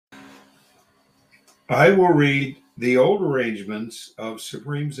I will read the old arrangements of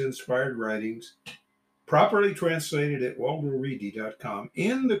Supreme's inspired writings, properly translated at walterreedy.com,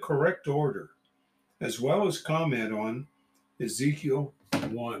 in the correct order, as well as comment on Ezekiel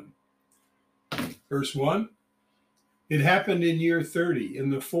 1. Verse 1, it happened in year 30, in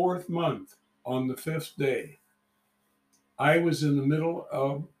the 4th month, on the 5th day. I was in the middle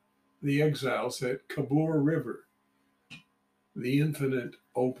of the exiles at Kabur River. The infinite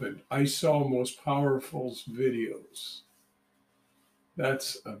opened. I saw most powerful videos.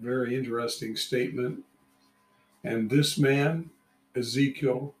 That's a very interesting statement. And this man,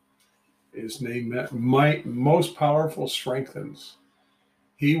 Ezekiel, is named my most powerful strengthens.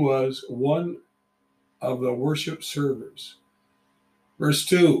 He was one of the worship servers. Verse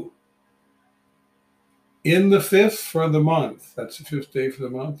 2, in the 5th for the month, that's the 5th day for the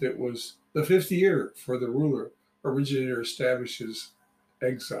month, it was the 5th year for the ruler, originator establishes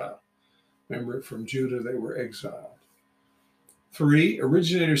exile. Remember, from Judah they were exiled. 3,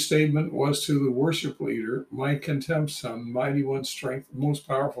 originator statement was to the worship leader, my contempt son, mighty one, strength, most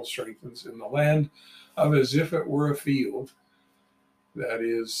powerful strengthens in the land of as if it were a field, that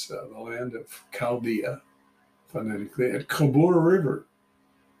is the land of Chaldea, phonetically, at Kabur River.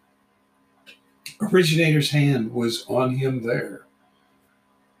 Originator's hand was on him there.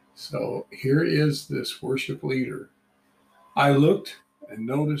 So here is this worship leader. I looked and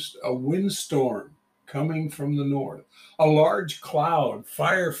noticed a windstorm coming from the north, a large cloud,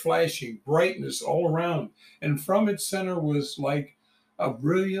 fire flashing, brightness all around, and from its center was like a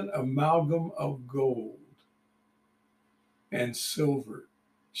brilliant amalgam of gold and silver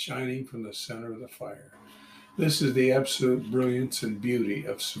shining from the center of the fire. This is the absolute brilliance and beauty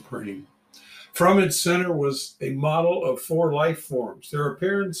of Supreme. From its center was a model of 4 life forms. Their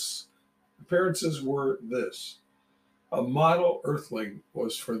appearances were this. A model earthling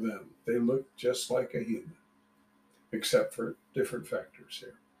was for them. They looked just like a human, except for different factors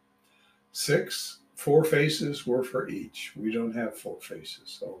here. 6, 4 faces were for each. We don't have 4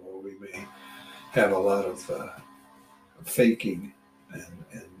 faces, although we may have a lot of faking and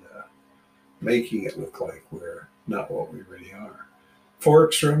making it look like we're not what we really are. 4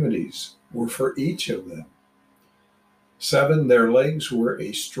 extremities were for each of them. 7, their legs were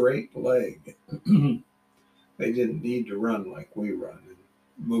a straight leg. They didn't need to run like we run and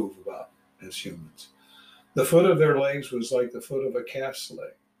move about as humans. The foot of their legs was like the foot of a calf's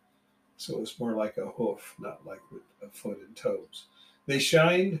leg. So it's more like a hoof, not like with a foot and toes. They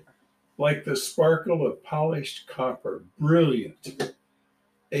shined like the sparkle of polished copper, brilliant.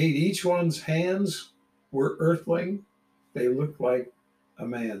 8, each one's hands were earthling. They looked like a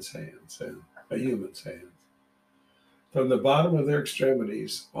man's hands and a human's hands. From the bottom of their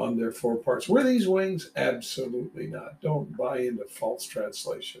extremities on their 4 parts. Were these wings? Absolutely not. Don't buy into false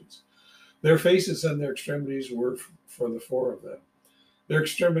translations. Their faces and their extremities were for the 4 of them. Their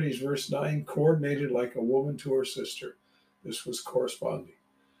extremities, verse 9, coordinated like a woman to her sister. This was corresponding.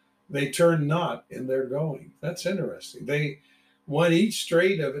 They turned not in their going. That's interesting. They went each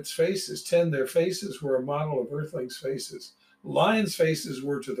straight of its faces. 10, their faces were a model of earthlings' faces. Lions' faces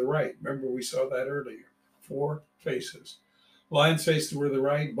were to the right. Remember, we saw that earlier. 4 faces. Lions' faces were the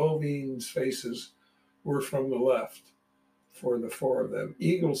right. Bovine's faces were from the left for the 4 of them.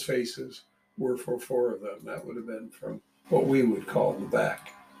 Eagles' faces were for 4 of them. That would have been from what we would call the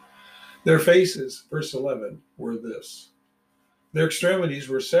back. Their faces, verse 11, were this. Their extremities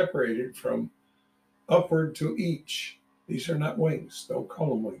were separated from upward to each. These are not wings. Don't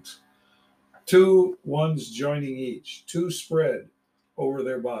call them wings. 2 ones joining each. 2 spread over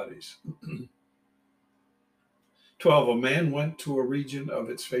their bodies. 12, a man went to a region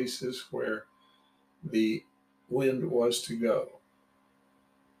of its faces where the wind was to go.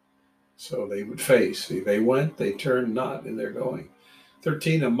 So they would face. They went, they turned not in their going.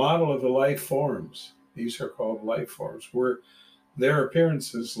 13, a model of the life forms. These are called life forms. Were their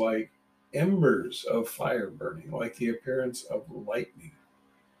appearances like embers of fire burning, like the appearance of lightning.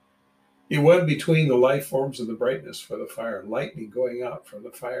 It went between the life forms and the brightness for the fire, lightning going out from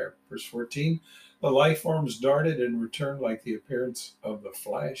the fire. Verse 14, the life forms darted and returned like the appearance of the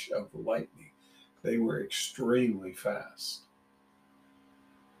flash of lightning. They were extremely fast.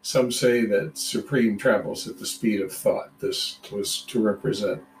 Some say that Supreme travels at the speed of thought. This was to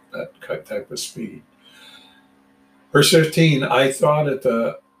represent that type of speed. Verse 15, I thought at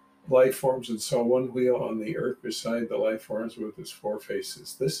the life forms and saw one wheel on the earth beside the life forms with its 4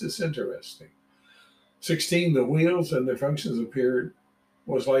 faces. This is interesting. 16, the wheels and their functions appeared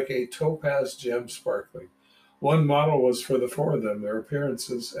was like a topaz gem sparkling. One model was for the 4 of them, their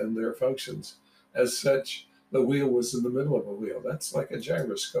appearances and their functions. As such, the wheel was in the middle of a wheel. That's like a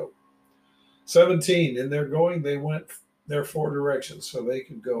gyroscope. 17, in their going, they went their four directions, so they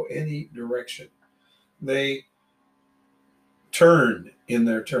could go any direction. They turned in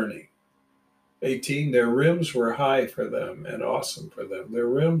their turning. 18, their rims were high for them and awesome for them. Their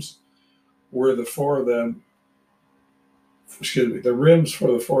rims were the four of them, the rims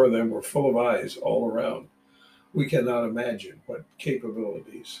for the four of them were full of eyes all around. We cannot imagine what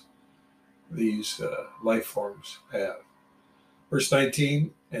capabilities these life forms have. Verse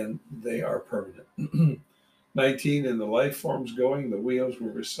 19, and they are permanent. 19, in the life forms going, the wheels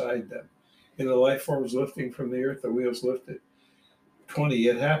were beside them. In the life forms lifting from the earth, the wheels lifted. 20,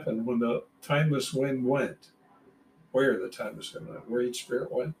 it happened when the timeless wind went. Where the timeless wind went? Where each spirit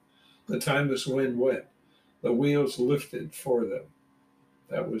went? The timeless wind went. The wheels lifted for them.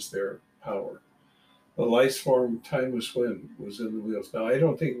 That was their power. The life form timeless wind was in the wheels. Now, I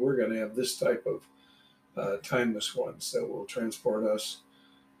don't think we're going to have this type of timeless ones that will transport us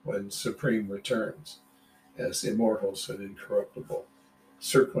when Supreme returns as immortals and incorruptible,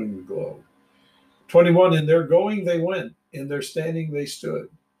 circling the globe. 21, in their going they went, in their standing they stood.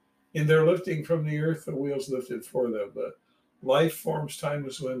 In their lifting from the earth, the wheels lifted for them. The life form's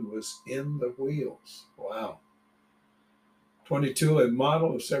timeless wind was in the wheels. Wow. 22, a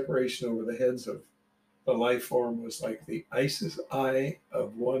model of separation over the heads of the life form was like the Isis eye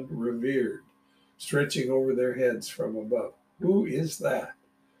of one revered, stretching over their heads from above. Who is that?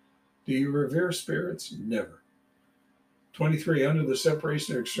 Do you revere spirits? Never. 23, under the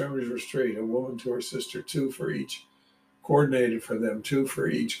separation of extremities were straight, a woman to her sister, two for each, coordinated for them, two for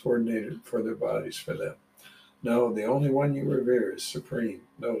each, coordinated for their bodies for them. No, the only one you revere is Supreme.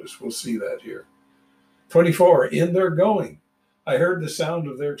 Notice, we'll see that here. 24, in their going, I heard the sound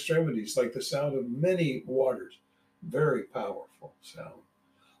of their extremities, like the sound of many waters. Very powerful sound.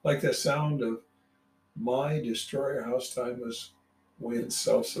 Like the sound of my destroyer, house timeless, wind,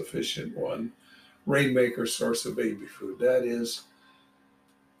 self-sufficient one, rainmaker, source of baby food. That is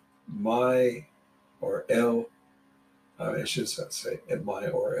my or El. I should not say my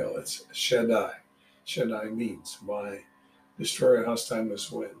or El. It's Shaddai. Shaddai means my destroyer, house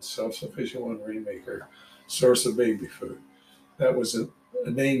timeless wind, self-sufficient one, rainmaker, source of baby food. That was a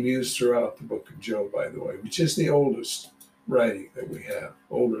name used throughout the book of Job, by the way, which is the oldest writing that we have,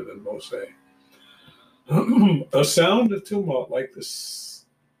 older than Mosaic. A sound of tumult, like the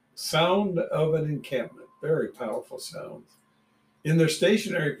sound of an encampment. Very powerful sound. In their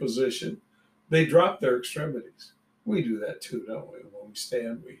stationary position, they drop their extremities. We do that too, don't we? When we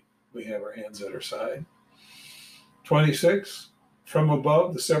stand, we have our hands at our side. 26, from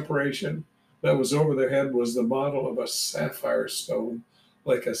above, the separation that was over their head was the model of a sapphire stone,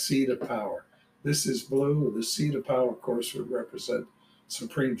 like a seat of power. This is blue. The seat of power, of course, would represent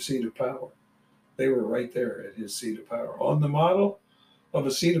Supreme seat of power. They were right there at his seat of power. On the model of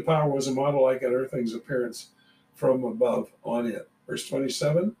a seat of power was a model like an earthling's appearance from above on it. Verse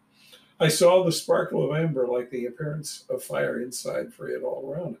 27, I saw the sparkle of amber like the appearance of fire inside for it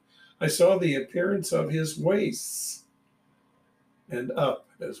all around it. I saw the appearance of his waists and up,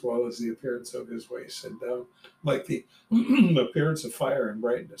 as well as the appearance of his waist and down, like the appearance of fire and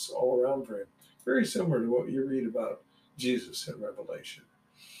brightness all around for him. Very similar to what you read about Jesus in Revelation.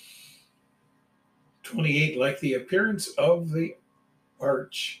 28, like the appearance of the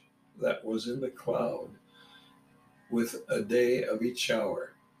arch that was in the cloud with a day of each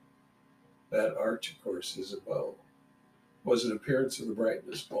hour. That arch, of course, is a bow. Was an appearance of the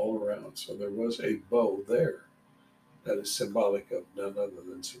brightness all around. So there was a bow there that is symbolic of none other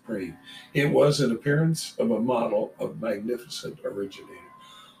than Supreme. It was an appearance of a model of magnificent originator.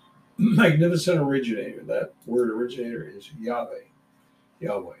 Magnificent originator. That word originator is Yahweh.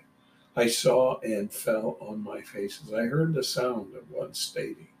 Yahweh. I saw and fell on my face as I heard the sound of one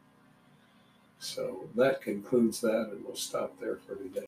stating. So that concludes that, and we'll stop there for today.